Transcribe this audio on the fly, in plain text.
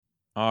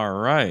All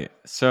right.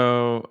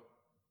 So,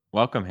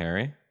 welcome,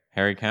 Harry.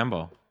 Harry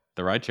Campbell,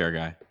 the rideshare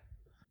guy.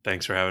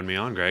 Thanks for having me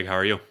on, Greg. How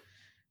are you?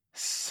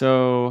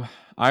 So,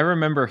 I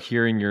remember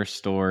hearing your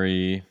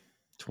story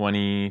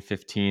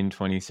 2015,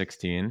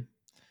 2016.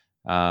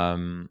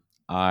 Um,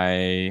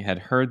 I had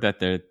heard that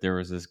there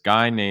was this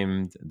guy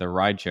named the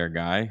rideshare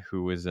guy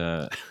who was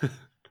an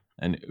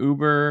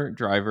Uber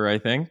driver, I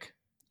think,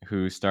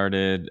 who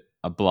started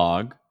a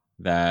blog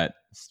that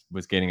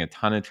was getting a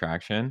ton of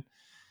traction.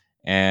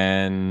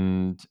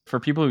 And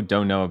for people who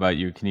don't know about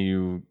you, can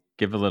you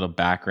give a little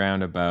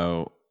background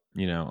about,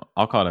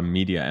 I'll call it a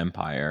media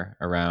empire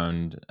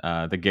around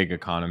the gig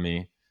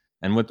economy,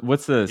 and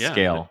what's the Yeah,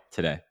 scale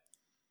today?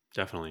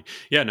 definitely.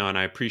 Yeah, no, and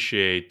I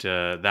appreciate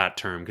that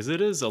term because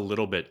it is a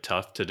little bit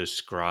tough to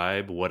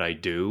describe what I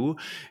do.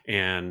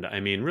 And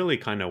I mean, really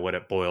kind of what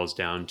it boils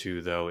down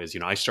to, though, is,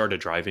 I started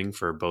driving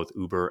for both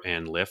Uber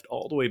and Lyft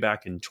all the way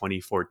back in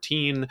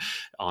 2014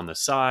 on the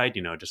side,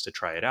 just to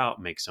try it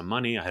out, make some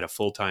money. I had a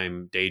full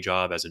time day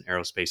job as an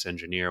aerospace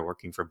engineer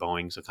working for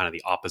Boeing. So kind of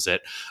the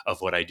opposite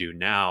of what I do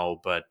now.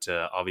 But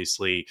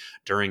obviously,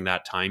 during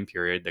that time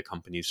period, the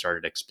company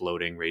started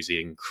exploding,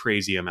 raising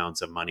crazy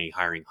amounts of money,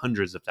 hiring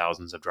hundreds of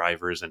thousands of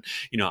drivers. And,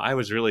 I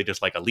was really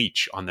just like a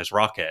leech on this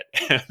rocket,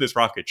 this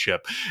rocket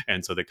ship.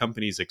 And so the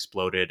companies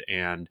exploded.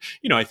 And,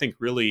 I think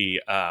really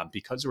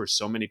because there were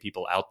so many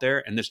people out there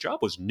and this job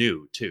was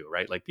new too,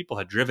 right? Like people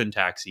had driven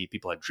taxi,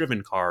 people had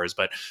driven cars,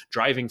 but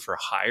driving for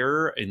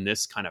hire in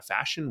this kind of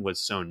fashion was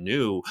so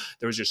new.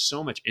 There was just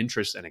so much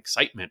interest and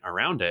excitement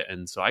around it.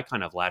 And so I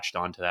kind of latched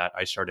onto that.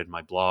 I started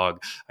my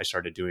blog. I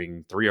started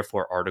doing 3 or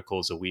 4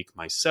 articles a week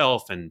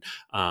myself. And,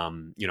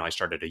 I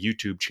started a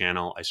YouTube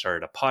channel. I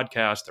started a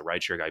podcast, the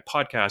Rideshare Guy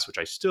podcast, which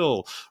I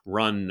still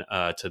run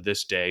to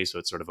this day. So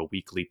it's sort of a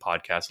weekly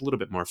podcast, a little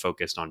bit more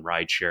focused on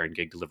rideshare and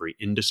gig delivery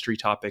industry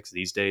topics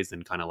these days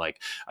than kind of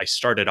like I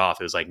started off.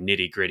 It was like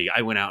nitty gritty.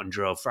 I went out and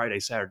drove Friday,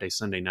 Saturday,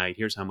 Sunday night.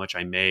 Here's how much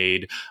I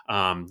made.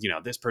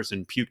 This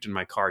person puked in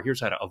my car.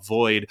 Here's how to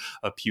avoid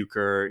a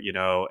puker,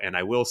 and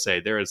I will say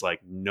there is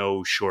like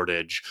no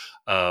shortage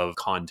of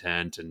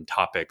content and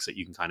topics that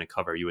you can kind of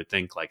cover. You would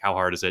think like, how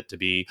hard is it to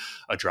be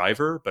a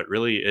driver? But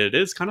really, it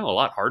is kind of a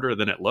lot harder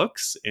than it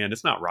looks. And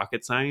it's not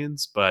rocket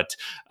science, but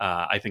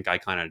I think I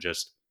kind of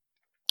just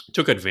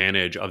took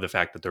advantage of the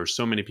fact that there were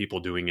so many people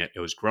doing it.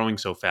 It was growing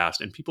so fast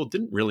and people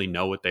didn't really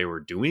know what they were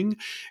doing.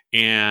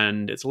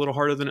 And it's a little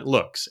harder than it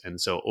looks. And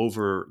so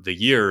over the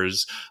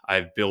years,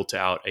 I've built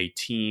out a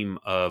team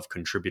of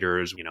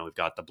contributors. We've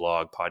got the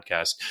blog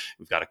podcast.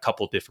 We've got a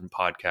couple different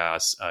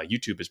podcasts.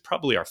 YouTube is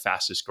probably our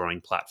fastest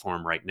growing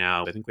platform right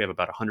now. I think we have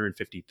about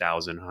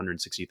 150,000,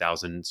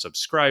 160,000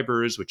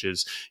 subscribers, which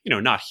is,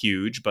 not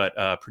huge, but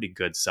pretty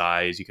good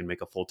size. You can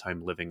make a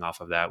full-time living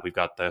off of that. We've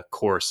got the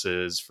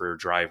courses for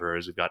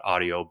drivers. We've got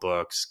audio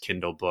books,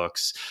 Kindle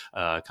books.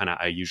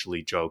 I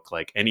usually joke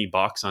like any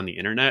box on the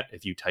internet,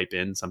 if you type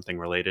in something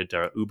related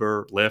to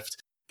Uber, Lyft,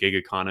 gig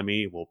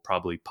economy, will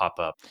probably pop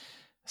up.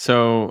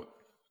 So,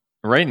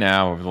 right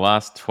now, over the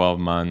last 12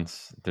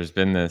 months, there's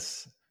been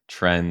this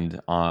trend,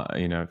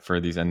 for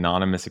these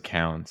anonymous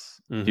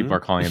accounts. People are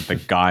Mm-hmm. calling it the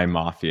guy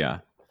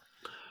mafia.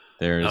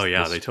 Oh There's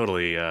yeah, they this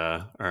totally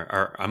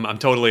are. I'm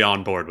totally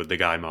on board with the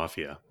guy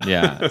mafia.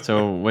 Yeah.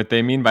 So what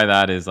they mean by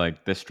that is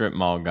like the strip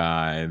mall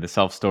guy, the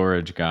self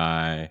storage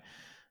guy,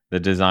 the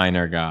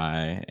designer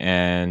guy,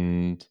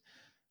 and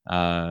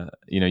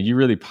you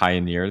really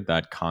pioneered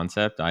that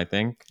concept. I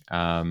think.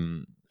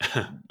 How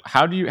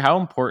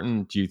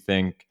important do you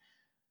think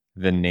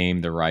the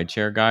name the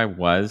rideshare guy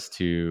was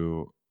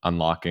to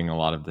unlocking a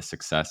lot of the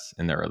success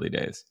in the early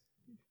days?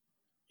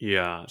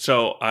 Yeah.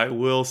 So I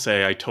will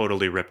say I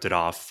totally ripped it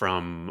off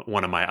from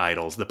one of my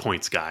idols, the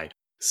points guy.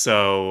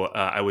 So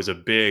I was a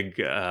big,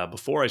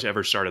 before I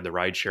ever started the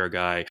rideshare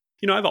guy,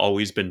 I've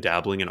always been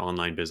dabbling in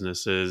online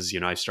businesses.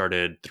 I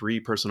started 3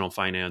 personal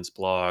finance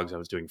blogs. I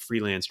was doing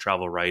freelance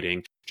travel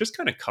writing, just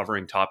kind of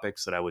covering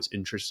topics that I was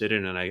interested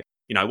in. And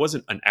I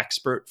wasn't an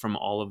expert from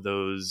all of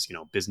those,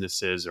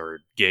 businesses or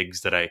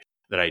gigs that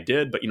I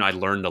did, but, I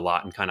learned a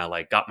lot and kind of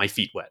like got my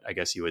feet wet, I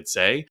guess you would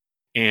say.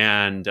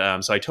 And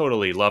so I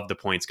totally loved the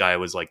points guy. It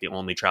was like the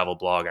only travel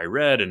blog I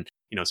read. And,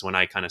 so when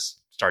I kind of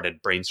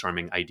started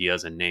brainstorming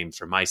ideas and names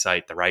for my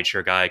site, the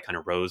rideshare guy kind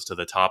of rose to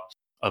the top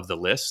of the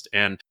list.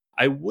 And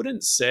I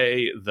wouldn't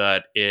say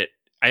that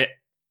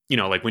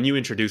like when you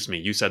introduced me,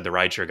 you said the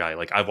rideshare guy.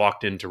 Like I've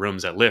walked into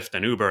rooms at Lyft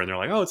and Uber and they're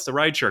like, oh, it's the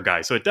rideshare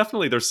guy. So it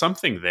definitely, there's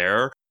something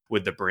there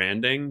with the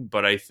branding.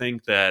 But I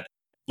think that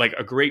like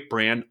a great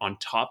brand on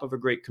top of a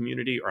great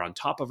community or on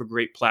top of a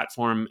great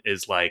platform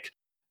is like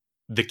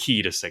the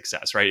key to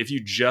success, right? If you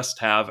just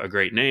have a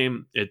great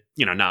name,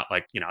 not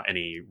like,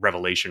 any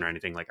revelation or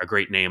anything, like a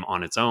great name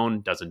on its own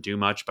doesn't do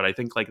much. But I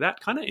think like that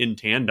kind of in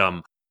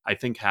tandem, I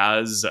think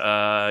has,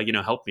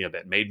 helped me a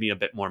bit, made me a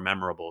bit more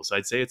memorable. So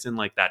I'd say it's in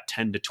like that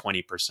 10 to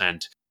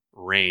 20%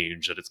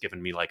 range that it's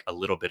given me like a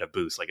little bit of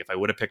boost. Like if I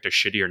would have picked a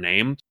shittier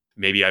name,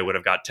 maybe I would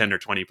have got 10 or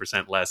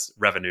 20% less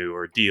revenue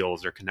or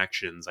deals or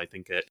connections. I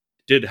think it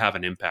did have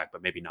an impact,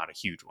 but maybe not a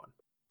huge one.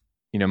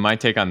 My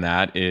take on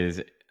that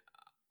is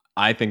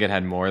I think it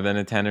had more than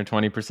a 10 or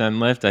 20%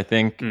 lift. I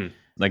think Mm,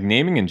 like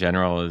naming in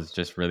general is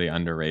just really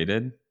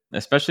underrated,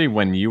 especially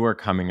when you were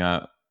coming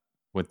up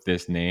with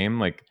this name.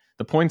 Like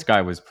the points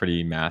guy was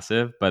pretty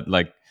massive, but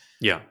like,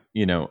 yeah.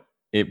 you know,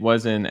 it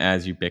wasn't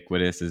as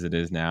ubiquitous as it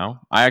is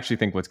now. I actually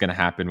think what's going to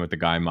happen with the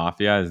guy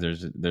mafia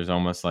is there's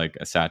almost like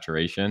a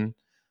saturation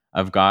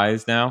of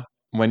guys now.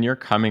 When you're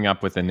coming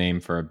up with a name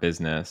for a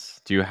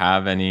business, do you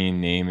have any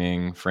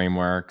naming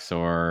frameworks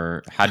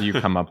or how do you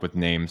come up with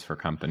names for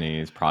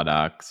companies,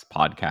 products,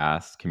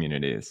 podcasts,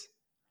 communities?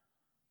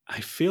 I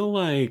feel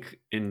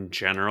like in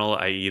general,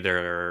 I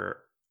either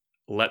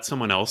let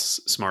someone else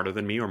smarter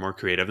than me or more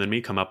creative than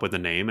me come up with a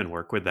name and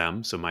work with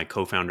them. So my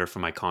co-founder for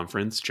my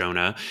conference,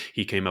 Jonah,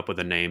 he came up with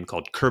a name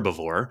called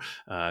Curbivore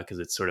because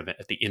it's sort of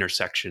at the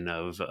intersection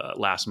of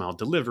last mile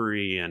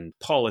delivery and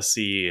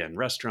policy and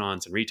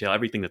restaurants and retail,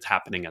 everything that's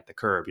happening at the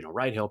curb.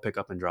 Ride hail, pick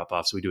up and drop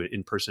off. So we do an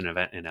in-person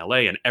event in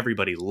LA, and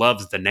everybody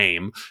loves the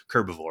name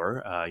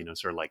Curbivore.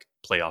 Sort of like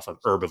play off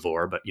of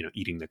herbivore, but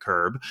eating the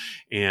curb.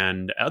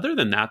 And other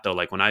than that, though,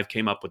 like when I've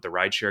came up with the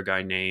Rideshare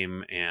guy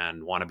name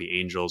and Wannabe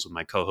Angels with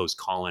my co-host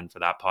Colin for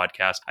that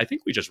podcast, I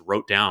think we just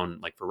wrote down,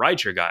 like for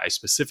Rideshare guy, I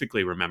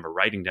specifically remember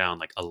writing down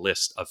like a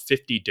list of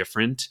 50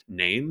 different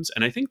names.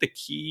 And I think the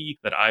key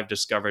that I've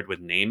discovered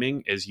with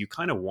naming is you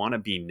kind of want to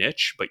be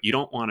niche, but you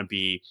don't want to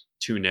be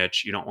too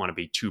niche. You don't want to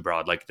be too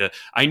broad.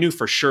 I knew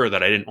for sure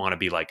that I didn't want to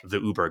be like the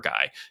Uber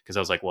guy because I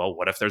was like, well,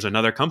 what if there's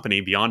another company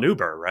beyond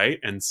Uber, right?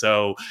 And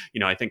so,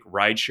 I think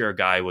Rideshare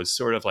guy was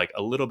sort of like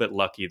a little bit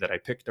lucky that I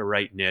picked the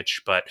right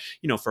niche. But,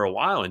 for a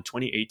while in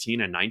 2018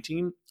 and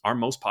 19, our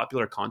most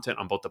popular content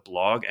on both the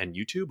blog and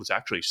YouTube was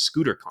actually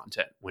scooter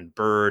content when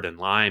Bird and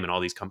Lime and all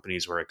these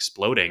companies were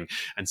exploding.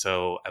 And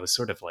so I was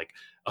sort of like,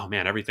 oh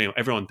man,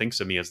 everyone thinks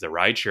of me as the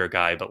rideshare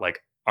guy, but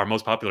like our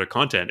most popular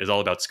content is all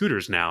about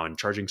scooters now and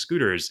charging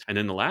scooters. And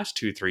in the last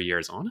 2-3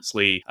 years,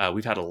 honestly,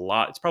 we've had a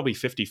lot. It's probably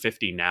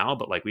 50-50 now,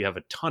 but like we have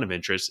a ton of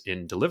interest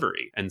in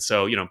delivery. And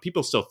so,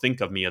 people still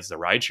think of me as the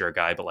rideshare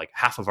guy, but like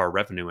half of our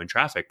revenue and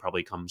traffic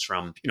probably comes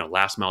from,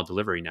 last mile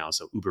delivery now.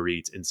 So Uber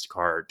Eats,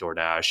 Instacart,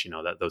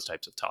 DoorDash, those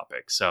types of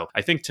topics. So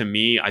I think to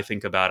me, I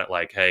think about it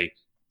like, hey,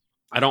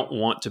 I don't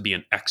want to be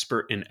an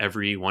expert in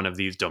every one of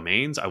these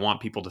domains. I want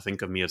people to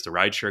think of me as the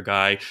rideshare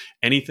guy.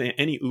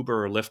 Any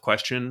Uber or Lyft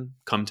question,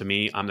 come to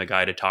me. I'm the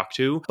guy to talk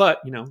to.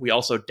 But, we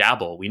also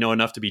dabble. We know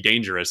enough to be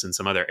dangerous in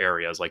some other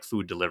areas like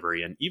food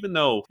delivery. And even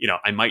though,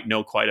 I might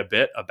know quite a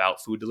bit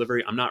about food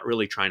delivery, I'm not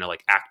really trying to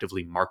like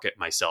actively market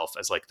myself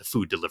as like the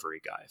food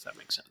delivery guy, if that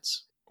makes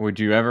sense. Would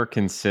you ever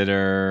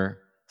consider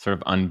sort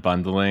of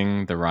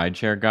unbundling the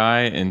rideshare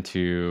guy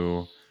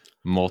into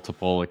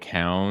multiple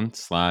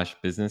accounts slash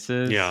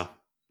businesses? Yeah.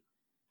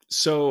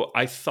 So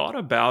I thought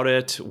about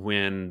it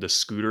when the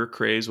scooter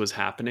craze was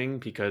happening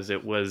because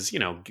it was,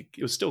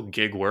 it was still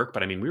gig work,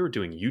 but I mean, we were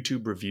doing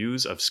YouTube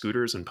reviews of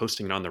scooters and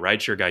posting it on the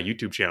Rideshare Guy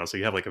YouTube channel. So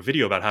you have like a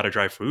video about how to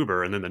drive for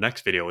Uber, and then the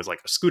next video is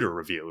like a scooter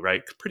review,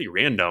 right? Pretty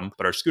random,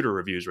 but our scooter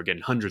reviews were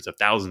getting hundreds of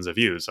thousands of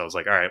views. So I was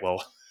like, all right,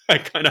 well, I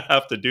kind of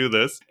have to do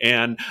this.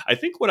 And I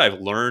think what I've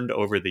learned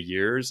over the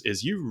years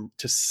is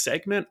to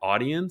segment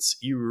audience,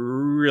 you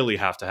really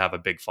have to have a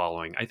big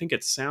following. I think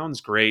it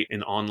sounds great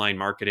in online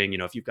marketing.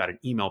 If you've got an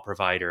email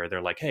provider,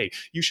 they're like, hey,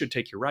 you should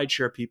take your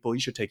rideshare people, you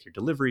should take your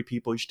delivery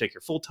people, you should take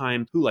your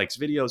full-time, who likes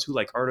videos, who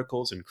like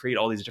articles, and create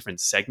all these different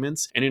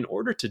segments. And in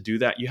order to do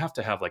that, you have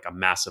to have like a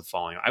massive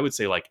following. I would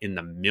say like in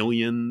the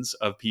millions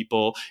of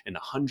people, in the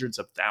hundreds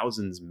of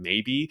thousands,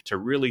 maybe, to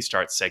really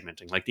start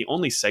segmenting. Like the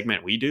only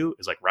segment we do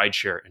is like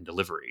rideshare and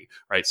delivery,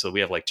 right? So we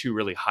have like two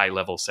really high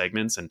level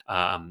segments, and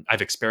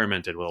I've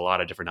experimented with a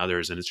lot of different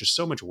others, and it's just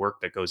so much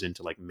work that goes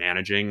into like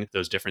managing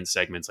those different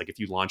segments. Like if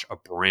you launch a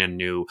brand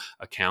new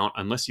account,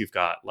 unless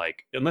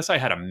I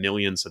had 1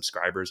 million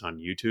subscribers on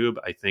YouTube,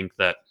 I think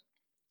that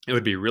it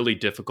would be really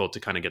difficult to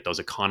kind of get those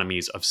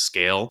economies of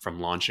scale from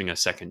launching a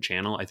second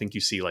channel. I think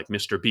you see like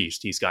Mr.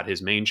 Beast, he's got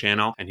his main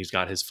channel and he's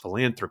got his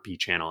philanthropy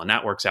channel, and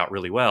that works out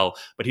really well,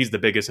 but he's the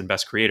biggest and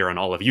best creator on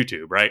all of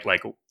YouTube, right?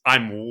 Like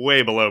I'm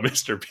way below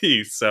Mr.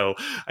 Beast. So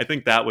I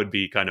think that would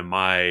be kind of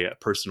my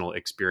personal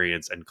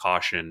experience and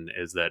caution,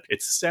 is that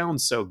it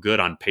sounds so good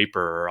on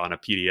paper or on a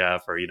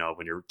PDF or,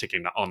 when you're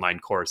taking an online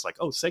course, like,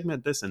 oh,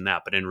 segment this and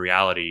that. But in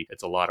reality,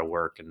 it's a lot of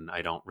work, and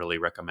I don't really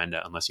recommend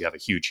it unless you have a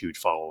huge, huge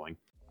following.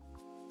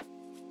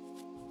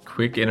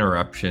 Quick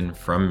interruption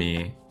from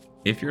me.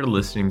 If you're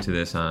listening to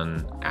this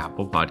on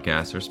Apple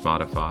Podcasts or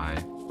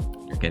Spotify,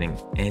 you're getting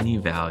any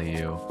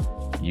value,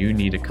 you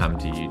need to come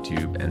to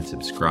YouTube and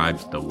subscribe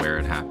to the Where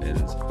It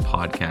Happens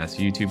podcast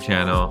YouTube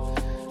channel.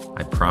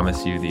 I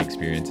promise you the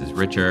experience is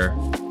richer,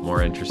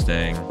 more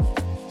interesting.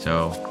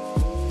 So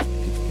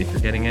if you're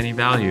getting any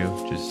value,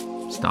 just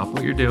stop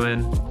what you're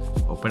doing,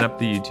 open up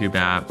the YouTube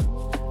app,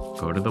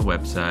 go to the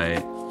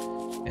website,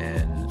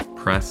 and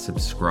press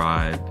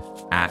subscribe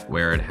at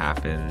Where It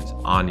Happens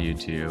on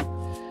YouTube.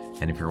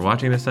 And if you're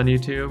watching this on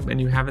YouTube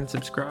and you haven't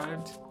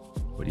subscribed,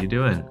 what are you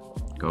doing?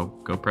 Go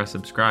press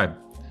subscribe.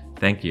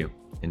 Thank you.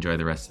 Enjoy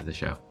the rest of the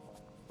show.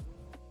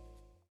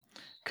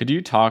 Could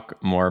you talk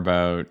more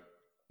about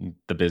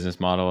the business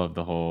model of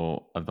the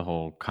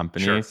whole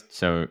company. Sure.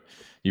 So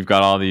you've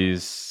got all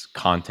these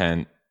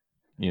content,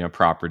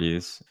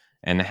 properties,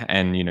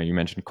 and you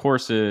mentioned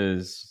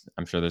courses.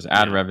 I'm sure there's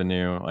ad Yeah.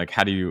 revenue. Like,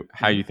 how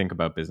Mhm. you think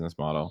about business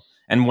model,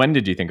 and when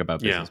did you think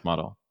about Yeah. business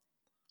model?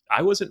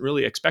 I wasn't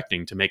really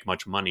expecting to make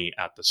much money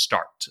at the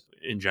start.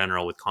 In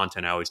general, with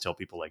content, I always tell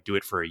people like do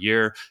it for a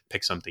year,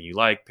 pick something you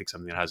like, pick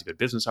something that has a good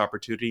business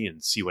opportunity,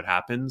 and see what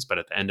happens. But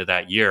at the end of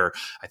that year,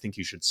 I think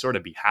you should sort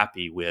of be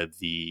happy with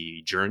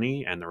the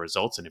journey and the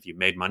results. And if you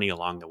made money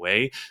along the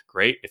way,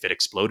 great. If it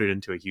exploded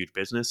into a huge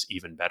business,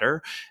 even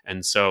better.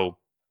 And so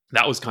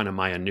that was kind of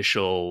my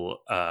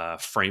initial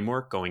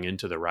framework going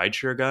into the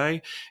rideshare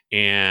guy.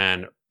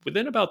 And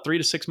within about 3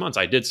 to 6 months,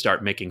 I did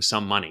start making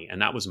some money,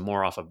 and that was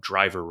more off of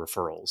driver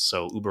referrals.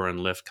 So Uber and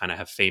Lyft kind of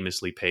have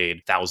famously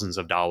paid thousands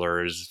of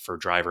dollars for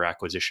driver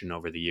acquisition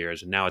over the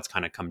years, and now it's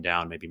kind of come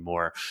down, maybe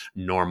more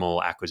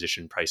normal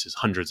acquisition prices,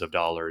 hundreds of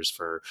dollars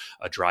for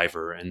a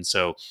driver. And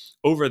so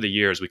over the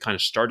years, we kind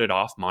of started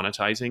off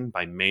monetizing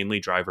by mainly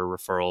driver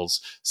referrals,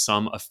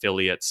 some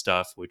affiliate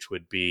stuff, which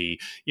would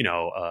be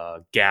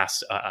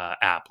gas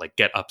app like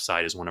Get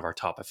Upside is one of our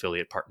top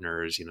affiliate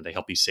partners. They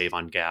help you save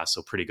on gas,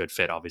 so pretty good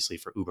fit, obviously,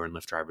 for Uber and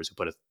Lyft drivers who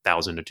put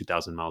 1,000 to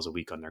 2,000 miles a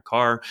week on their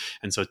car.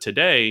 And so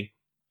today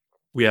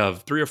we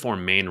have three or four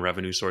main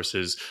revenue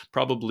sources.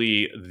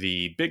 Probably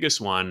the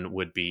biggest one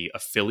would be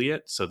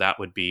affiliate. So that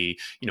would be,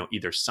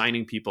 either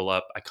signing people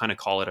up. I kind of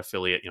call it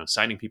affiliate,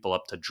 signing people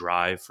up to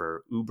drive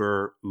for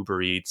Uber,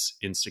 Uber Eats,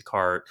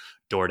 Instacart,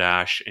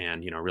 DoorDash,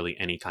 and really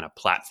any kind of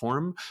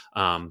platform.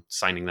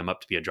 Signing them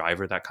up to be a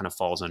driver, that kind of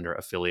falls under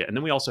affiliate. And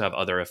then we also have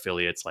other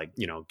affiliates like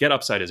Get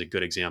Upside is a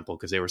good example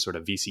because they were sort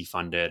of VC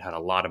funded, had a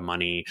lot of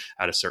money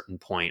at a certain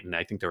point, and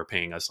I think they were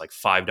paying us like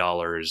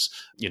 $5,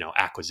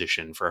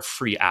 acquisition for a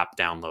free app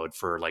download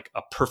for like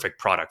a perfect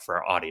product for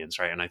our audience,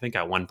 right? And I think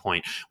at one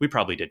point we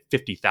probably did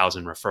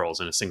 50,000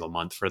 referrals in a single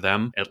month for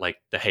them at like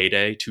the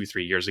heyday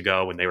 2-3 years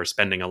ago when they were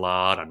spending a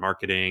lot on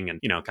marketing, and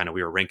kind of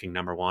we were ranking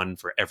number one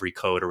for every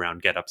code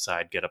around Get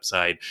Upside,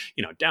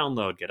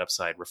 download, Get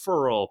Upside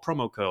referral,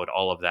 promo code,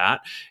 all of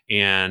that.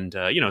 And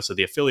so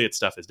the affiliate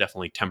stuff is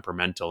definitely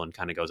temperamental and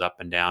kind of goes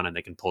up and down, and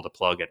they can pull the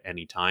plug at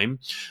any time.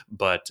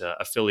 But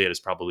affiliate is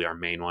probably our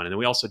main one. And then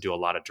we also do a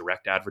lot of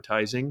direct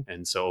advertising.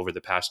 And so over the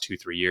past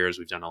 2-3 years,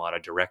 we've done a lot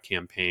of direct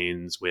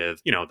campaigns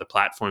with, the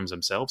platforms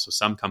themselves. So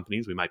some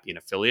companies, we might be an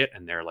affiliate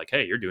and they're like,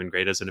 hey, you're doing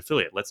great as an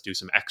affiliate. Let's do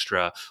some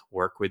extra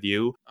work with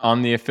you.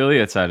 On the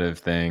affiliate side of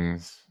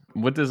things,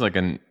 what does like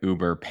an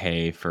Uber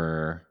pay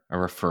for a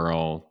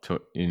referral to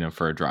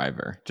for a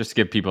driver? Just to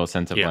give people a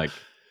sense of Yeah. like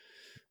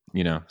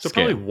So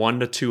probably scale.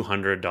 $100 to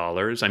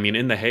 $200. I mean,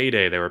 in the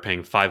heyday, they were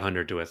paying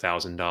 $500 to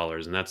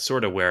 $1,000, and that's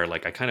sort of where,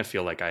 like, I kind of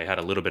feel like I had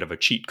a little bit of a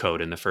cheat code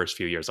in the first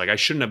few years. Like, I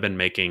shouldn't have been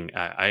making.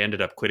 I ended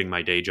up quitting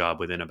my day job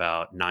within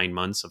about 9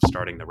 months of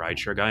starting the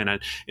rideshare guy,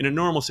 and in a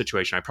normal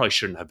situation, I probably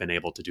shouldn't have been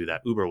able to do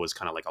that. Uber was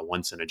kind of like a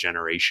once in a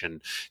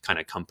generation kind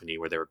of company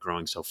where they were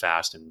growing so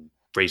fast and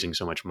raising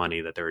so much money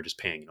that they were just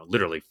paying,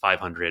 literally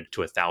 $500 to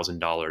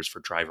 $1,000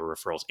 for driver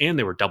referrals, and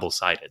they were double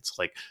sided. So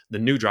like the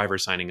new driver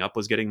signing up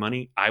was getting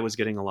money, I was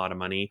getting a lot of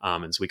money,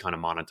 and so we kind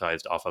of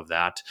monetized off of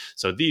that.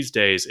 So these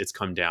days it's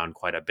come down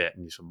quite a bit,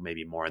 and so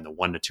maybe more in the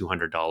 $100 to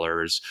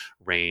 $200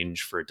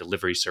 range for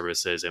delivery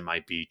services. It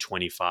might be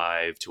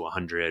 25 to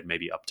 100,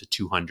 maybe up to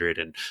 200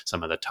 in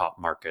some of the top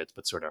markets,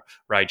 but sort of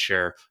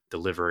rideshare,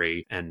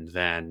 delivery, and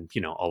then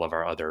all of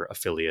our other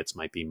affiliates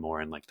might be more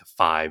in like the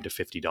 $5 to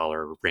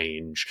 $50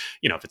 range.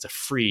 If it's a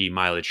free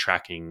mileage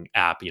tracking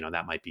app,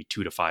 that might be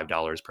 $2 to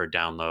 $5 per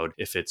download.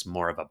 If it's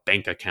more of a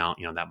bank account,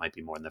 that might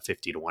be more in the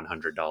 $50 to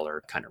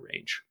 $100 kind of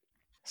range.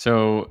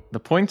 So the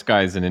points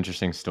guy is an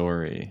interesting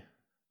story.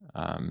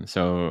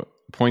 So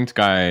points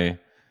guy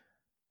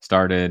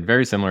started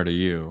very similar to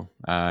you.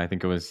 I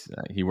think it was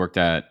he worked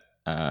at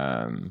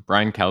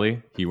Brian Kelly. He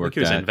I think he worked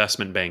was an at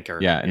investment banker.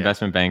 Yeah.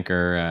 investment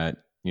banker at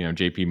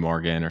JP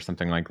Morgan or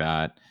something like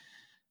that.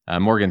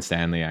 Morgan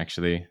Stanley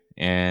actually,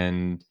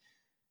 and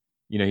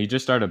he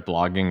just started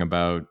blogging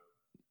about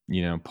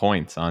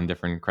points on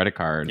different credit Yeah.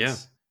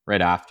 cards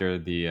right after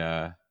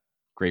the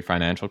great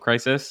financial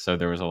crisis. So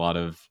there was a lot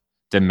of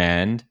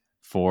demand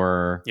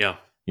for Yeah.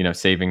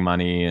 saving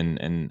money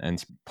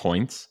and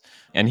points.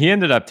 And he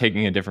ended up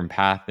taking a different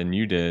path than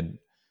you did.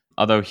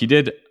 Although he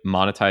did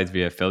monetize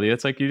via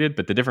affiliates like you did,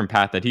 but the different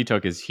path that he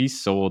took is he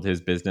sold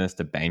his business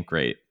to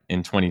Bankrate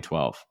in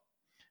 2012,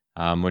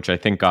 which I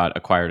think got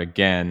acquired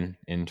again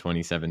in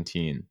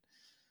 2017.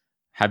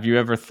 Have you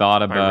ever thought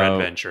By Red about?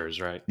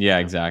 Ventures, right? Yeah, Yeah.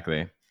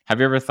 exactly. Have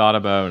you ever thought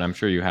about? I'm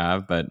sure you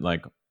have, but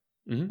like,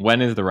 Hmm.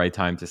 when is the right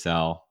time to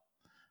sell,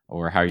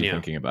 or how are you Yeah.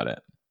 thinking about it?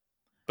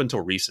 until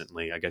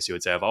recently, I guess you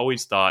would say, I've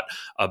always thought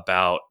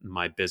about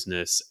my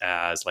business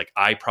as like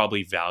I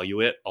probably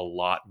value it a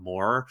lot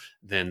more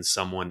than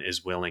someone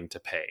is willing to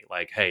pay.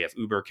 Like, hey, if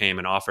Uber came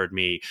and offered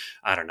me,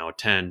 I don't know,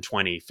 10,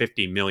 20,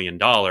 $50 million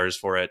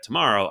for it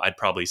tomorrow, I'd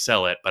probably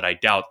sell it. But I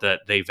doubt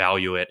that they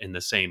value it in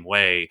the same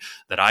way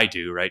that I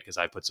do, right? Because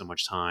I put so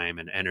much time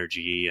and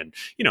energy. And,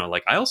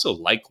 like I also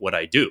like what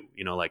I do,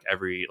 like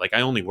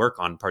I only work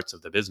on parts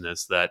of the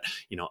business that,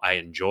 I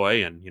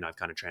enjoy. And, I've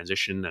kind of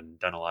transitioned and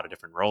done a lot of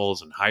different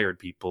roles and hired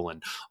people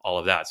and all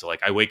of that. So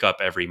like I wake up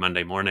every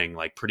Monday morning,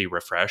 like pretty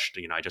refreshed.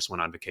 I just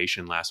went on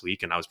vacation last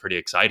week and I was pretty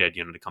excited,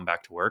 to come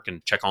back to work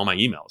and check all my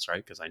emails,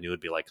 right? Because I knew it'd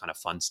be like kind of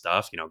fun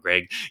stuff,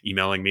 Greg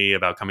emailing me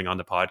about coming on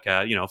the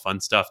podcast, fun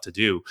stuff to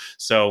do.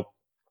 So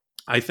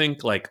I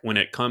think like when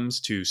it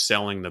comes to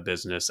selling the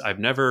business, I've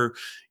never,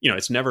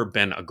 it's never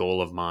been a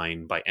goal of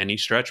mine by any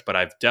stretch, but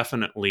I've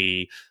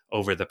definitely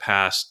over the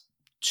past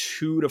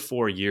 2 to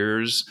 4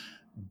 years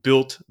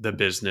built the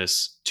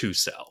business to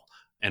sell.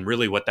 And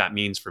really, what that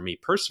means for me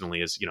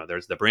personally is,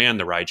 there's the brand,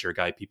 the Rideshare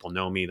Guy. People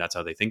know me. That's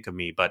how they think of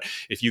me. But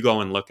if you go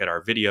and look at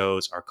our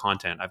videos, our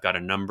content, I've got a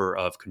number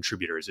of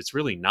contributors. It's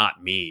really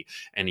not me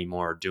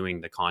anymore doing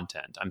the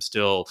content. I'm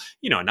still,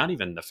 not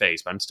even the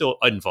face, but I'm still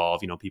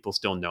involved. People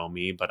still know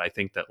me. But I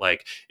think that,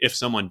 like, if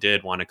someone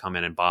did want to come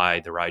in and buy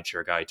the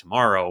Rideshare Guy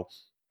tomorrow,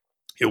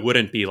 it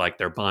wouldn't be like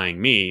they're buying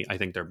me. I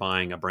think they're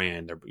buying a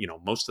brand. They're,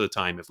 most of the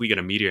time, if we get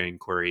a media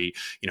inquiry,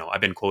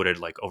 I've been quoted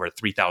like over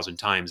 3,000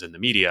 times in the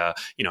media,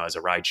 as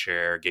a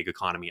rideshare gig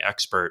economy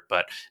expert.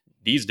 But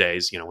these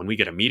days, when we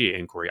get a media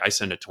inquiry, I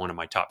send it to one of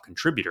my top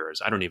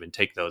contributors. I don't even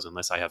take those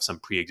unless I have some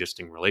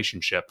pre-existing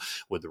relationship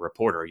with the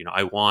reporter.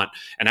 I want,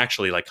 and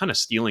actually like kind of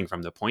stealing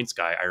from the Points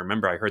Guy. I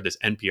remember I heard this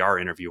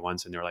NPR interview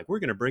once and they're like, we're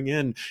going to bring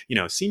in,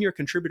 senior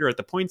contributor at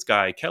the Points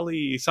Guy,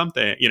 Kelly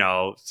something,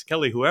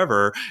 Kelly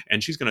whoever,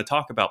 and she's going to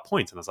talk about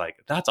points. And I was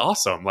like, that's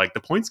awesome. Like the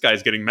Points Guy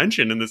is getting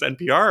mentioned in this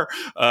NPR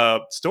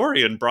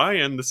story, and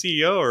Brian, the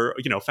CEO or,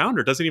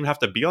 founder, doesn't even have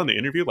to be on the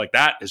interview. Like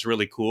that is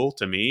really cool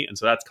to me. And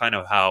so that's kind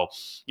of how,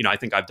 I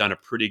think I've done a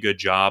pretty good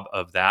job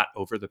of that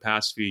over the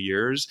past few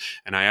years.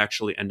 And I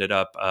actually ended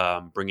up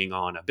bringing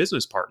on a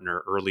business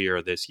partner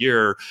earlier this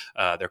year.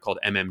 They're called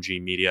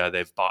MMG Media.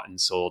 They've bought and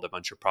sold a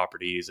bunch of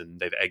properties and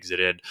they've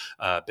exited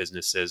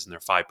businesses, and they're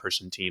a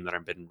 5-person team that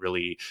I've been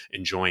really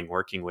enjoying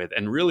working with.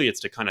 And really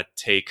it's to kind of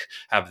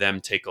have them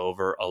take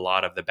over a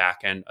lot of the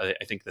back end.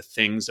 I think the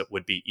things that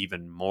would be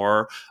even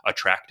more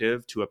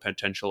attractive to a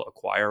potential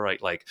acquirer,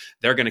 right? Like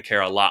they're going to care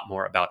a lot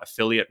more about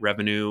affiliate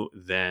revenue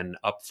than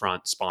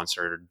upfront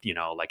sponsored,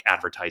 like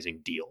advertising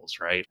deals,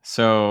 right?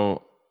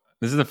 So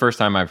this is the first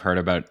time I've heard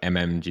about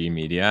MMG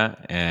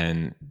Media,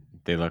 and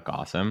they look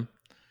awesome.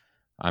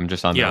 I'm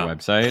just on their Yeah.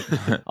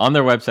 website. On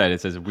their website,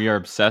 it says, we are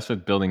obsessed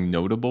with building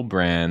notable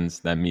brands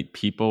that meet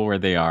people where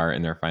they are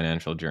in their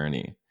financial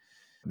journey.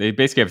 They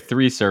basically have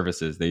 3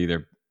 services. They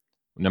either,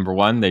 number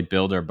 1, they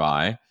build or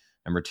buy.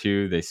 Number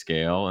 2, they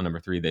scale. And number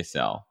 3, they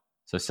sell.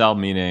 So sell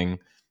meaning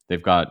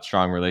they've got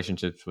strong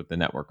relationships with the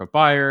network of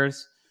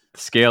buyers.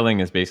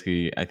 Scaling is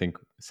basically, I think,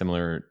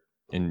 similar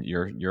in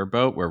your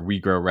boat, where we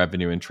grow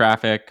revenue and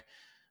traffic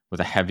with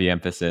a heavy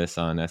emphasis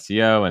on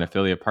SEO and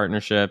affiliate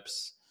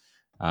partnerships,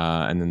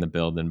 and then the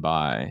build and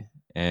buy.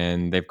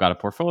 And they've got a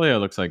portfolio. It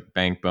looks like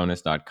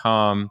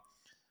bankbonus.com,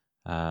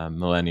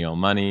 Millennial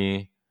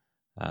Money,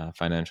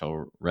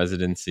 Financial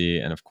Residency,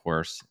 and of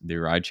course the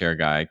Rideshare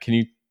Guy. Can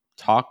you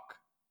talk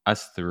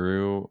us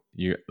through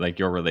your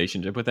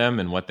relationship with them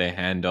and what they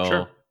handle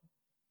Sure.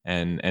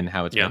 and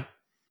how it's Yeah. been?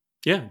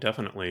 Yeah,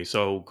 definitely.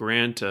 So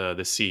Grant,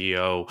 the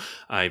CEO,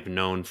 I've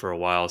known for a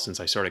while since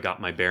I sort of got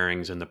my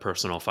bearings in the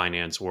personal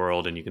finance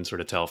world. And you can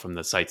sort of tell from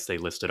the sites they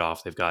listed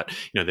off, they've got,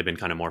 they've been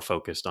kind of more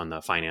focused on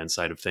the finance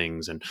side of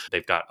things. And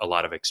they've got a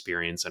lot of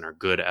experience and are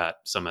good at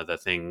some of the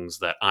things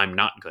that I'm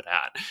not good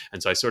at.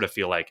 And so I sort of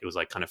feel like it was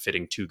like kind of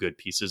fitting 2 good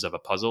pieces of a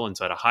puzzle. And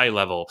so at a high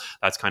level,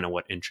 that's kind of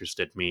what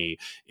interested me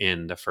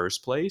in the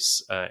first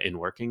place in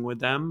working with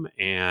them.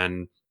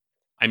 And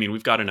I mean,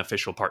 we've got an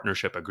official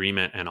partnership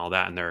agreement and all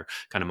that, and they're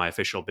kind of my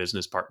official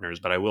business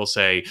partners. But I will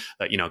say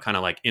that, kind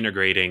of like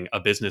integrating a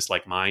business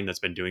like mine that's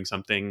been doing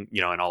something,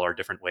 in all our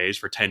different ways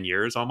for 10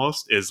 years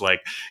almost is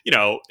like,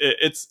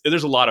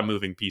 there's a lot of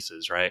moving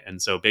pieces, right?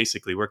 And so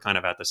basically we're kind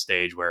of at the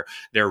stage where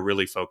they're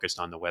really focused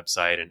on the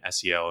website and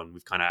SEO, and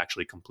we've kind of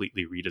actually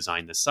completely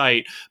redesigned the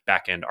site,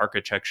 back end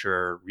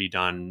architecture,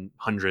 redone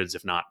hundreds,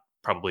 if not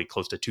probably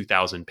close to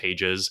 2,000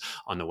 pages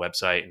on the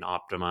website and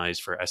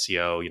optimized for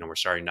SEO.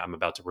 I'm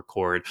about to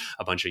record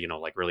a bunch of,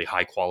 like really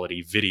high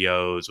quality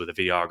videos with a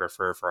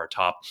videographer for our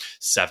top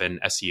 7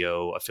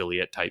 SEO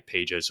affiliate type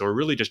pages. So we're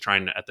really just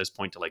trying to, at this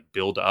point, to like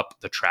build up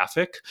the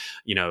traffic.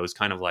 It was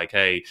kind of like,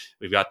 hey,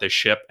 we've got this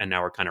ship and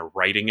now we're kind of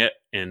writing it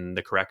in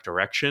the correct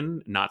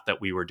direction. Not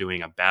that we were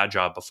doing a bad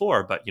job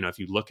before, but, if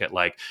you look at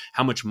like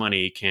how much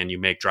money can you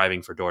make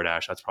driving for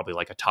DoorDash, that's probably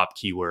like a top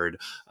keyword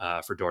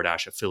for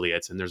DoorDash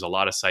affiliates. And there's a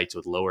lot of sites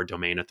with lower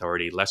domain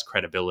authority, less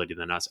credibility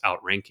than us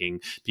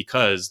outranking,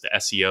 because the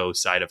SEO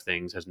side of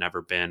things has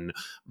never been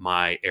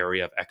my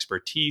area of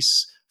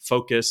expertise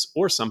focus,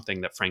 or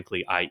something that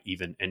frankly I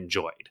even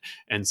enjoyed.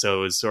 And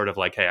so it's sort of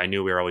like, hey, I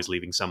knew we were always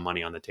leaving some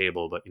money on the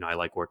table, but I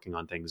like working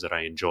on things that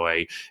I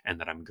enjoy and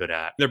that I'm good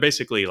at. They're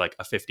basically like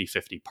a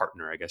 50-50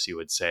 partner, I guess you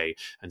would say.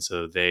 And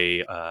so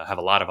they have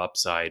a lot of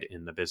upside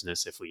in the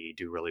business if we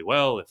do really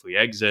well, if we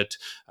exit,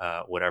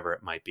 whatever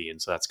it might be.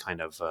 And so that's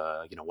kind of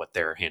what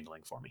they're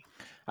handling for me.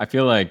 I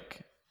feel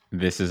like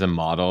this is a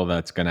model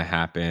that's going to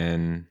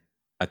happen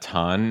a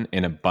ton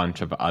in a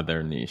bunch of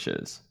other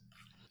niches.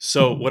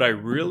 So, what I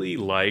really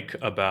like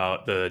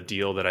about the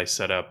deal that I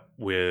set up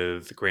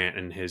with Grant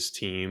and his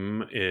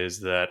team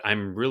is that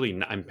I'm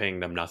paying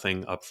them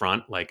nothing up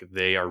front. Like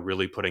they are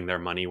really putting their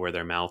money where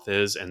their mouth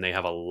is, and they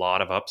have a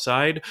lot of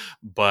upside.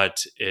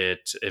 But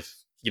if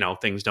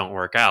things don't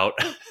work out,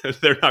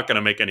 they're not going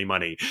to make any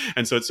money.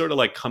 And so it's sort of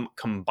like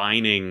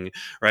combining,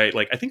 right?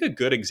 Like I think a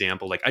good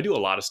example, like I do a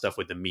lot of stuff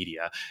with the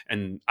media,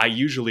 and I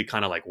usually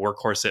kind of like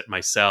workhorse it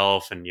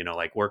myself, and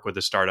like work with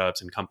the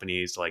startups and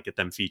companies to like get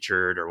them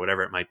featured or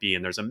whatever it might be.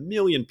 And there's a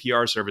million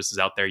PR services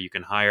out there you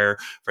can hire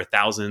for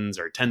thousands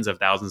or tens of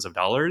thousands of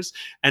dollars,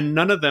 and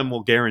none of them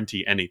will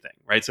guarantee anything,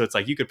 right? So it's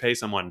like you could pay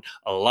someone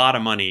a lot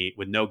of money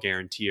with no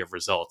guarantee of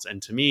results.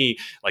 And to me,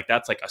 like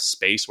that's like a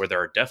space where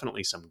there are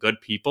definitely some good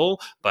people,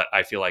 but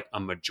I feel like a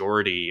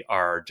majority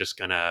are just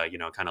gonna,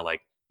 kind of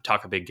like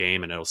talk a big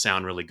game and it'll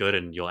sound really good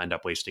and you'll end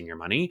up wasting your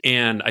money.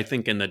 And I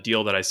think in the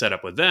deal that I set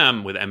up with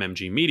them with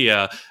MMG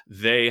Media,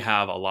 they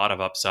have a lot of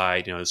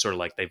upside, sort of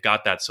like they've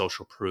got that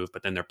social proof,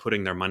 but then they're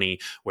putting their money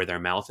where their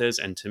mouth is.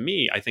 And to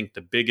me, I think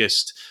the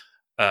biggest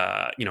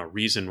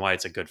reason why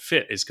it's a good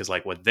fit is because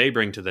like what they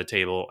bring to the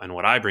table and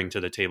what I bring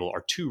to the table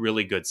are two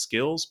really good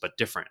skills, but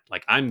different.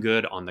 Like I'm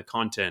good on the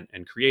content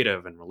and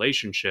creative and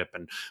relationship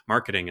and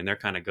marketing, and they're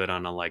kind of good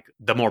on like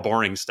the more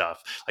boring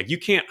stuff. Like you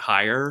can't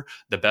hire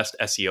the best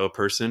SEO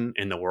person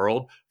in the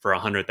world for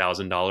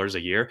 $100,000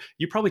 a year.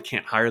 You probably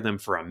can't hire them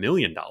for $1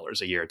 million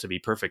a year, to be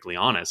perfectly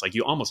honest. Like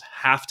you almost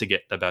have to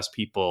get the best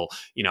people,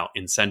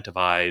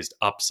 incentivized,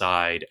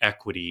 upside,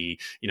 equity,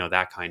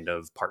 that kind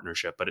of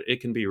partnership. But it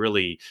can be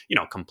really,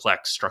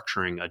 complex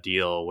structuring a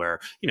deal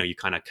where you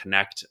kind of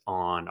connect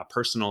on a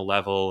personal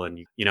level,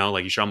 and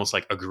like you should almost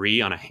like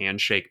agree on a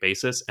handshake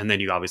basis, and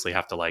then you obviously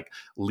have to like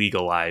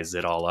legalize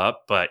it all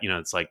up. But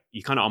it's like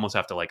you kind of almost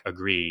have to like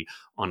agree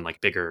on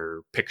like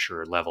bigger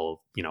picture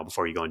level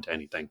before you go into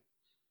anything.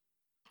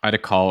 I had a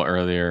call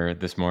earlier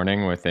this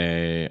morning with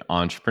a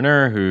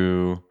entrepreneur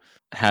who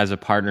has a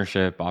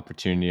partnership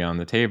opportunity on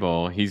the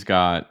table. He's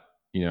got,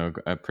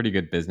 a pretty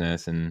good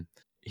business, and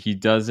he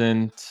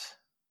doesn't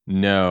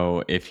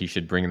know if he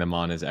should bring them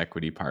on as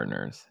equity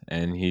partners.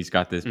 And he's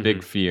got this big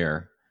Mm-hmm.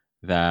 fear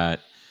that,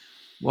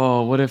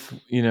 well, what if,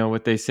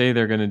 what they say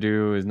they're going to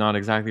do is not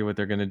exactly what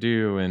they're going to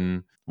do?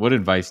 And what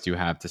advice do you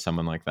have to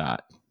someone like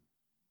that?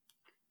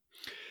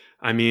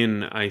 I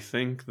mean, I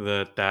think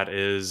that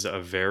is a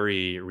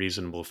very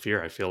reasonable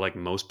fear. I feel like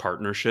most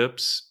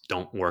partnerships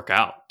don't work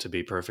out, to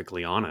be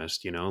perfectly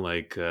honest,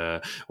 like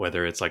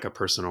whether it's like a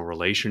personal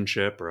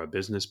relationship or a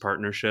business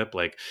partnership,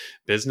 like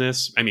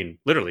business, I mean,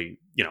 literally,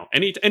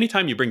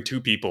 anytime you bring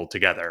two people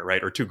together,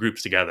 right, or two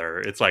groups together,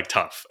 it's like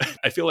tough.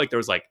 I feel like there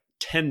was like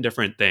 10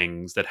 different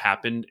things that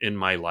happened in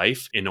my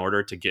life in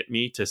order to get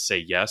me to say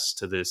yes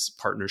to this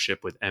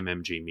partnership with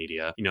MMG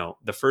Media.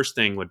 The first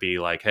thing would be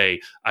like, hey,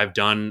 I've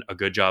done a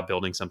good job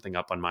building something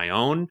up on my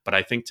own, but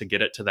I think to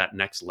get it to that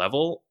next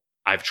level,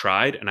 I've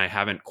tried and I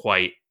haven't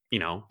quite,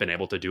 been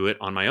able to do it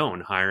on my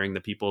own, hiring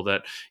the people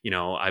that,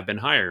 I've been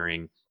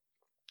hiring.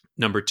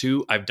 Number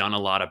two, I've done a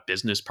lot of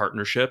business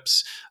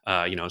partnerships,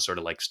 sort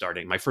of like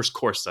starting my first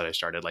course that I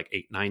started like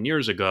 8, 9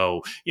 years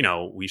ago.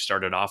 We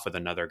started off with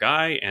another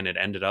guy, and it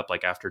ended up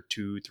like after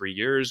 2, 3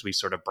 years, we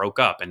sort of broke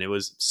up, and it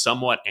was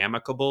somewhat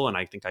amicable. And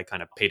I think I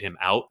kind of paid him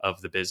out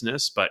of the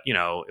business, but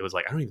it was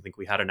like, I don't even think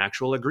we had an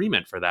actual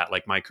agreement for that.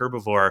 Like my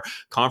Herbivore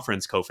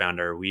conference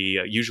co-founder,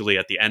 we usually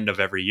at the end of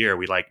every year,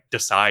 we like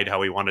decide how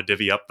we want to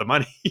divvy up the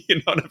money. You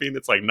know what I mean?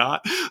 It's like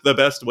not the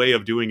best way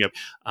of doing it.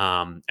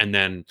 And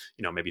then,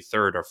 maybe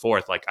third or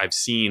fourth, like I've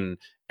seen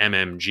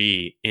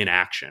MMG in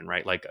action,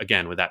 right? Like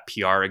again, with that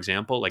PR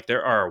example, like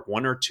there are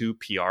one or two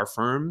PR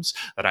firms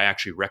that I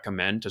actually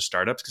recommend to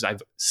startups because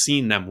I've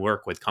seen them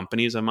work with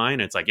companies of mine.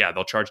 It's like, yeah,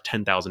 they'll charge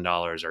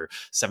 $10,000 or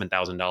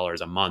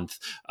 $7,000 a month.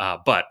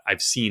 But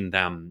I've seen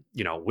them,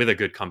 with a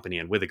good company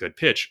and with a good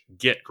pitch,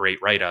 get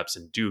great write-ups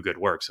and do good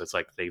work. So it's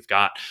like they've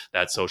got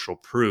that social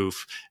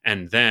proof.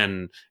 And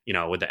then,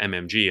 with the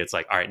MMG, it's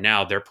like, all right,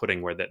 now they're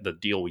putting where the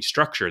deal we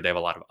structure, they have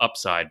a lot of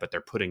upside, but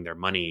they're putting their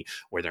money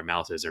where their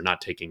mouth is. They're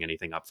not taking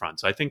anything up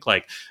front. So I think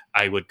like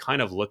I would kind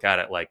of look at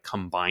it like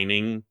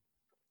combining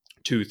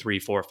two, three,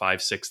 four,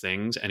 five, six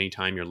things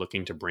anytime you're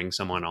looking to bring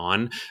someone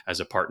on as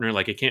a partner.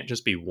 Like it can't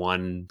just be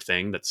one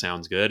thing that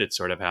sounds good. It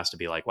sort of has to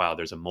be like, wow,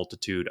 there's a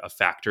multitude of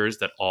factors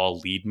that all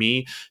lead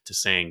me to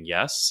saying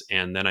yes.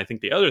 And then I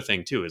think the other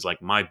thing too is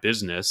like my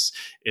business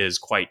is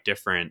quite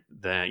different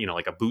than,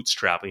 like a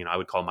bootstrap. I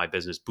would call my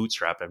business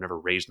bootstrap. I've never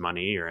raised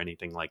money or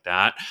anything like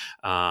that.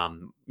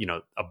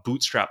 A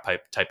bootstrap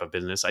type of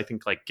business, I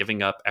think like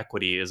giving up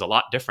equity is a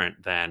lot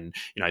different than,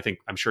 I think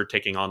I'm sure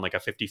taking on like a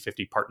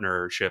 50-50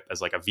 partnership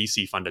as like a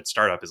VC funded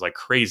startup is like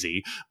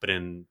crazy, but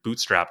in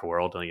bootstrap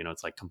world,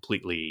 it's like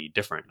completely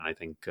different. And I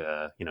think,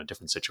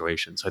 different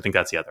situations. So I think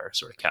that's the other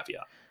sort of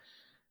caveat.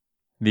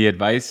 The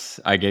advice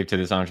I gave to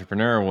this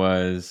entrepreneur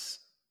was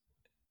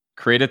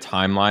create a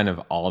timeline of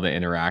all the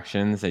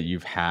interactions that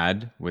you've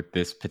had with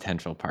this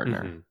potential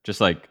partner. Mm-hmm. Just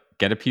like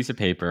get a piece of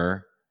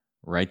paper,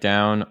 write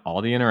down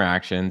all the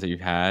interactions that you've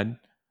had.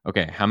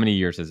 Okay, how many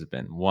years has it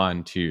been?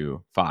 1,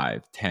 2,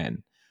 5,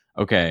 10.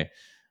 Okay,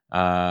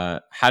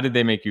 how did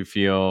they make you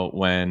feel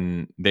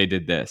when they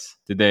did this?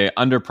 Did they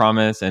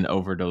underpromise and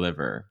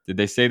overdeliver? Did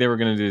they say they were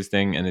going to do this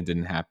thing and it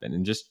didn't happen?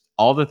 And just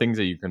all the things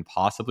that you can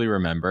possibly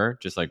remember,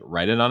 just like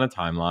write it on a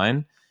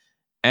timeline.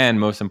 And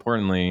most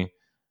importantly,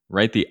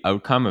 write the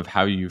outcome of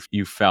how you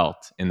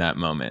felt in that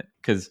moment.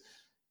 Because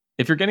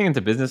if you're getting into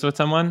business with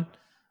someone,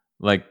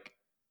 like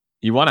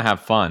you want to have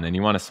fun and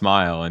you want to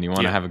smile and you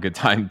want to Yeah. have a good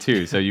time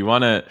too. So you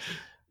want to,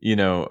 you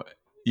know,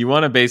 you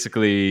want to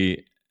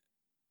basically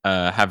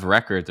have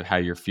records of how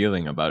you're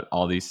feeling about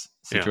all these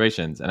Yeah.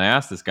 situations. And I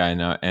asked this guy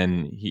now,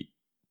 and he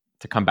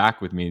to come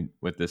back with me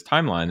with this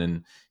timeline,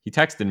 and he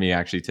texted me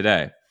actually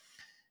today,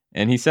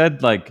 and he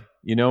said like,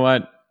 you know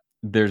what?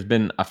 There's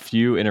been a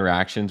few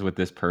interactions with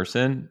this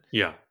person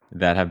Yeah.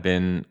 that have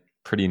been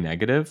pretty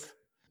negative,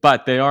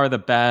 but they are the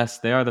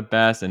best. They are the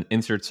best. And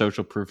insert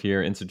social proof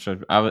here.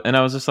 And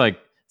I was just like,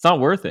 it's not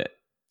worth it.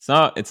 It's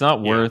not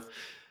Yeah. worth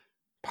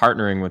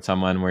partnering with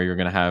someone where you're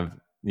going to have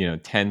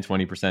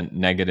 10-20%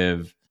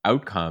 negative Yeah.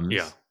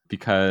 outcomes,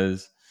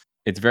 because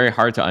it's very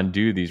hard to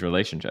undo these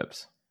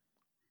relationships.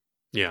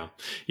 Yeah.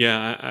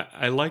 Yeah.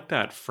 I like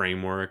that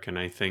framework. And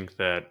I think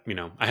that,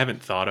 I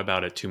haven't thought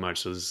about it too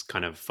much. So this is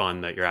kind of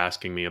fun that you're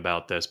asking me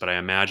about this. But I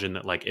imagine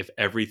that, like, if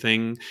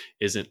everything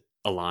isn't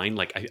aligned,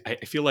 like, I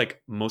feel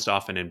like most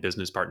often in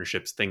business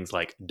partnerships, things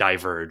like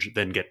diverge,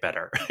 then get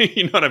better.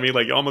 You know what I mean?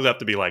 Like, you almost have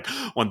to be like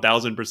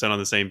 1000% on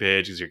the same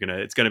page because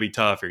it's going to be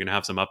tough. You're going to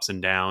have some ups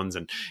and downs,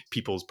 and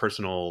people's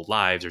personal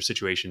lives or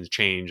situations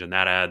change, and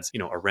that adds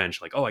a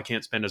wrench. Like, oh, I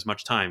can't spend as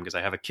much time because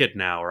I have a kid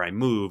now, or I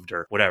moved,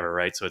 or whatever,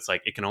 right? So it's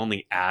like it can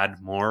only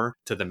add more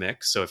to the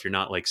mix. So if you're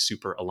not like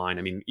super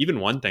aligned, even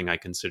one thing I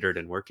considered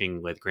in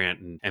working with Grant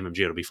and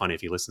MMG, it'll be funny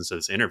if he listens to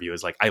this interview,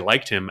 is like, I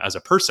liked him as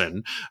a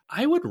person.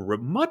 I would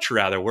much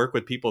rather work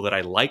with people that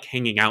I like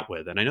hanging out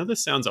with. And I know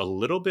this sounds a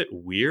little bit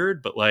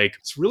weird, but like,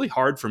 it's really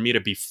hard for me to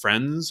be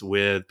friends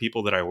with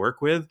people that I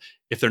work with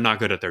if they're not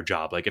good at their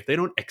job. Like, if they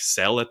don't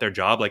excel at their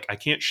job, like, I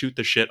can't shoot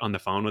the shit on the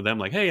phone with them.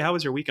 Like, hey, how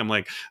was your week? I'm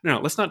like, no,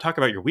 let's not talk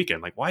about your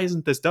weekend. Like, why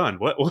isn't this done?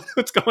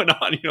 What's going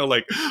on?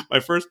 Like, my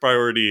first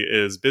priority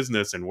is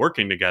business and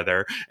working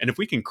together. And if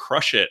we can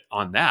crush it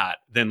on that,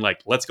 then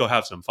like, let's go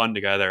have some fun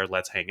together.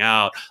 Let's hang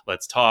out.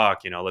 Let's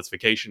talk, let's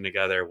vacation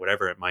together,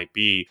 whatever it might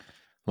be.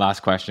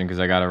 Last question, because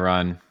I got to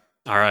run.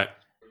 All right.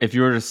 If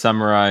you were to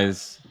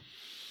summarize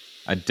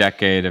a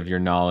decade of your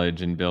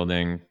knowledge in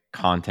building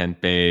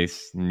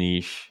content-based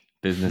niche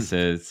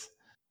businesses,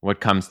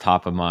 what comes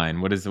top of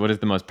mind? What is the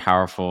most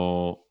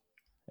powerful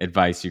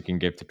advice you can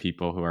give to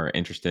people who are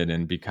interested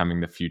in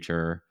becoming the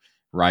future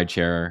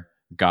rideshare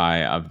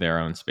guy of their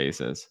own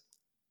spaces?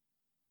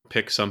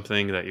 Pick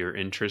something that you're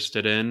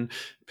interested in,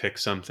 pick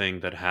something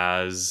that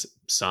has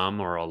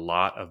some or a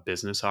lot of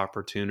business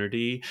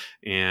opportunity.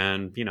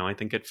 And I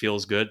think it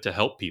feels good to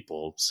help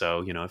people.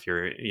 So if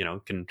you're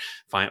can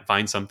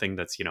find something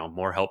that's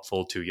more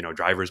helpful to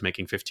drivers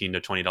making $15 to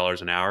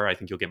 $20 an hour, I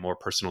think you'll get more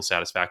personal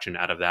satisfaction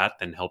out of that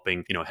than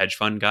helping hedge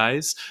fund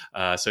guys.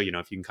 So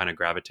if you can kind of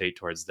gravitate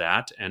towards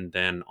that. And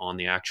then on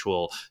the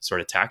actual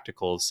sort of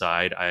tactical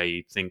side,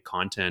 I think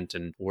content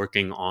and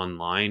working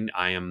online,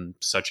 I am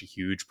such a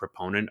huge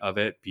proponent of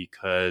it,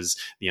 because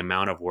the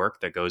amount of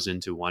work that goes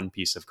into one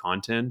piece of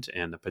content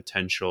and the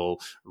potential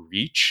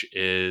reach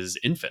is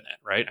infinite,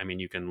 right?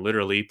 You can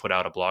literally put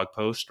out a blog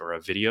post or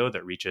a video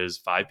that reaches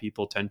 5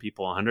 people, 10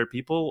 people, 100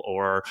 people,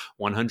 or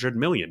 100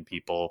 million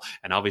people.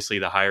 And obviously,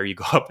 the higher you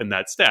go up in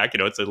that stack,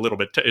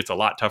 it's a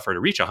lot tougher to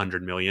reach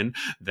 100 million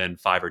than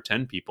 5 or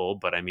 10 people.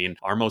 But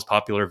our most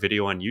popular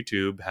video on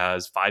YouTube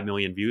has 5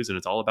 million views, and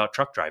it's all about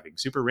truck driving,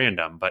 super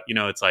random. But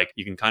it's like,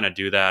 you can kind of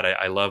do that.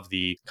 I love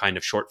the kind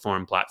of short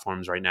form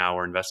platforms right now.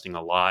 We're investing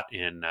a lot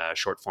in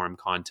short form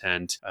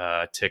content,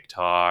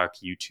 TikTok,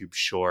 YouTube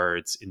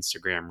Shorts,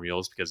 Instagram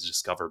Reels, because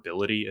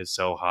discoverability is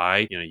so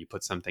high. You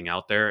put something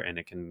out there and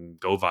it can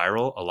go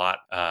viral a lot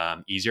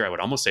easier. I would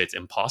almost say it's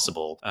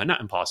impossible,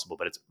 not impossible,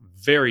 but it's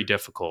very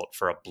difficult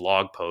for a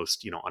blog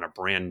post, on a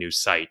brand new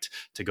site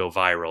to go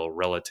viral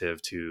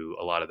relative to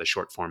a lot of the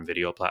short form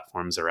video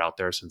platforms that are out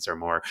there, since they're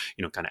more,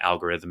 kind of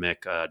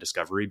algorithmic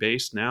discovery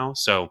based now.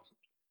 So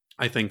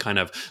I think kind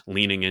of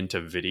leaning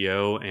into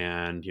video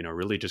and,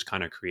 really just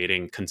kind of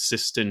creating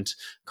consistent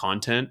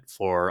content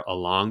for a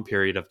long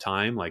period of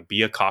time, like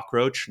be a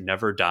cockroach,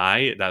 never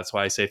die. That's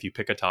why I say if you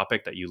pick a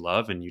topic that you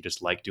love and you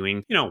just like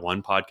doing,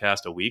 one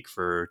podcast a week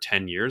for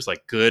 10 years,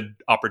 like good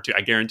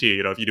opportunity. I guarantee,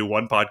 if you do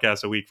one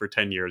podcast a week for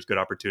 10 years, good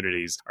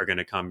opportunities are going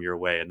to come your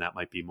way. And that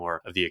might be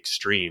more of the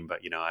extreme. But,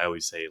 I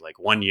always say like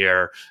 1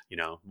 year,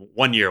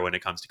 1 year when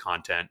it comes to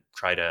content,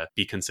 try to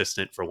be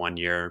consistent for 1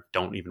 year.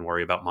 Don't even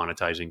worry about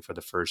monetizing for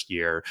the first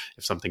year.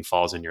 If something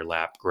falls in your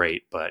lap,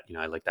 great. But,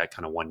 I like that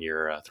kind of 1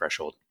 year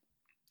threshold.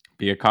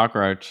 Be a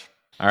cockroach.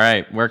 All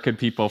right. Where could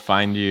people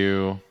find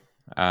you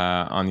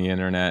on the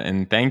internet?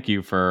 And thank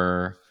you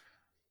for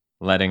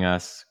letting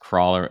us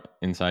crawl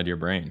inside your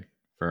brain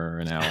for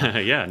an hour.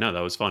 Yeah, no, that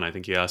was fun. I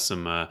think you asked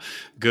some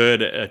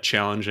good,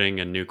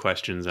 challenging, and new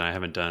questions. And I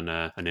haven't done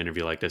an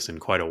interview like this in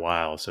quite a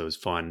while, so it was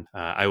fun.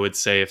 I would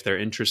say if they're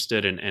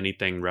interested in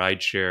anything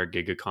rideshare,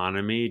 gig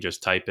economy,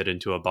 just type it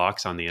into a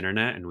box on the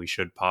internet, and we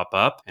should pop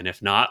up. And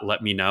if not,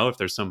 let me know if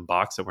there's some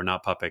box that we're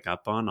not popping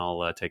up on.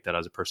 I'll take that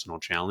as a personal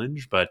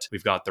challenge. But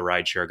we've got the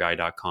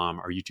rideshareguy.com,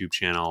 our YouTube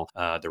channel.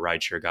 The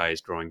Rideshare Guy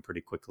is growing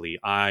pretty quickly.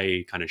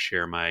 I kind of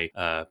share my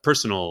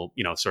personal,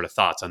 sort of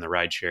thoughts on the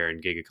rideshare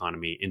and gig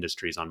economy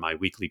industries on my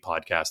weekly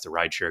podcast, The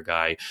Rideshare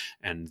Guy.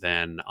 And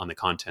then on the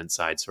content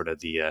side, sort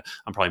of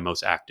I'm probably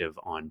most active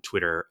on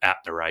Twitter at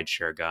The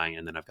Rideshare Guy.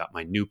 And then I've got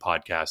my new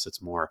podcast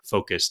that's more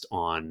focused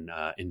on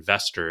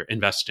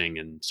investing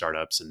in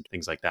startups and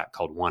things like that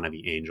called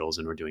Wannabe Angels.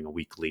 And we're doing a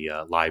weekly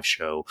live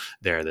show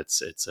there.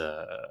 It's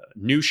a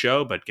new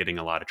show, but getting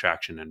a lot of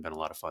traction and been a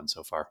lot of fun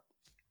so far.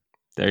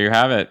 There you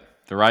have it.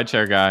 The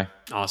Rideshare Guy.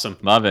 Awesome.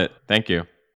 Love it. Thank you.